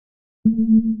Aura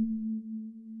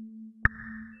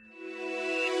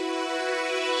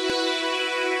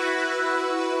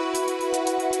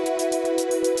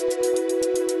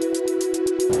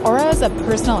is a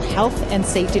personal health and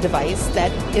safety device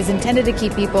that is intended to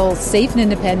keep people safe and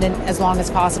independent as long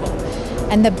as possible.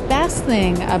 And the best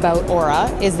thing about Aura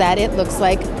is that it looks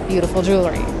like beautiful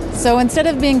jewelry. So instead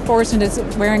of being forced into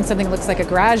wearing something that looks like a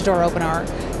garage door opener,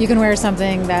 you can wear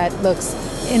something that looks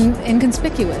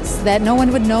inconspicuous, that no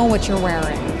one would know what you're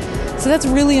wearing. So that's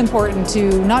really important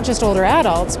to not just older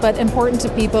adults, but important to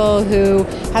people who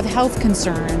have health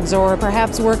concerns or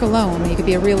perhaps work alone. You could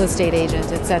be a real estate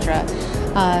agent, etc.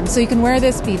 So you can wear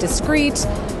this, be discreet,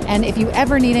 and if you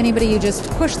ever need anybody, you just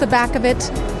push the back of it.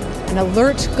 An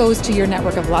alert goes to your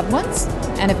network of loved ones,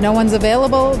 and if no one's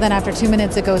available, then after 2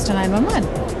 minutes it goes to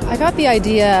 911. I got the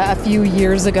idea a few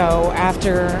years ago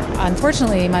after,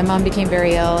 unfortunately, my mom became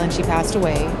very ill and she passed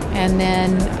away. And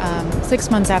then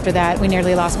 6 months after that, we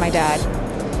nearly lost my dad.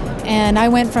 And I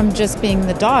went from just being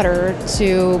the daughter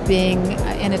to being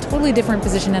in a totally different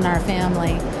position in our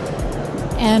family.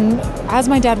 And as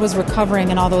my dad was recovering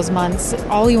in all those months,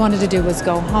 all he wanted to do was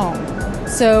go home.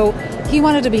 So he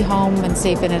wanted to be home and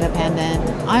safe and independent.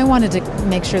 I wanted to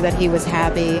make sure that he was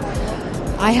happy.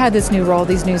 I had this new role,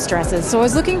 these new stresses. So I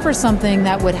was looking for something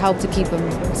that would help to keep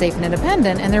him safe and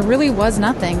independent. And there really was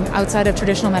nothing outside of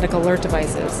traditional medical alert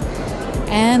devices.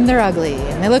 And they're ugly,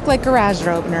 and they look like garage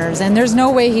door openers, and there's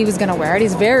no way he was going to wear it.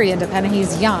 He's very independent,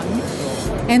 he's young.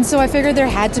 And so I figured there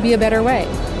had to be a better way.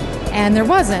 And there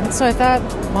wasn't, so I thought,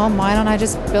 well, why don't I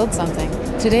just build something?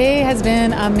 Today has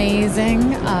been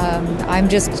amazing. I'm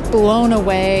just blown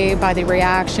away by the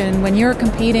reaction. When you're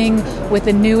competing with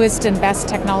the newest and best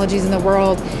technologies in the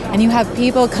world, and you have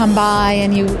people come by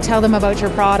and you tell them about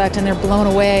your product and they're blown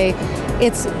away,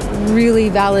 it's really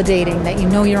validating that you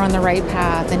know you're on the right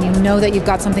path and you know that you've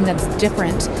got something that's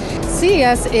different.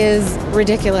 CES is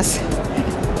ridiculous.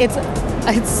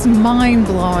 It's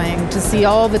mind-blowing to see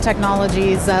all the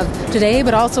technologies of today,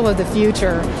 but also of the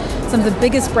future. Some of the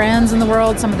biggest brands in the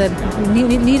world, some of the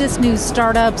neatest new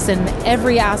startups in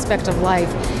every aspect of life.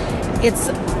 It's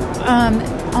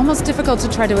almost difficult to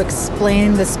try to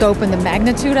explain the scope and the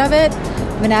magnitude of it.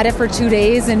 I've been at it for 2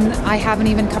 days and I haven't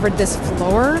even covered this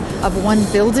floor of one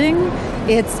building.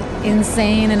 It's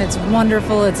insane and it's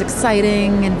wonderful, it's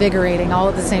exciting, invigorating all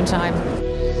at the same time.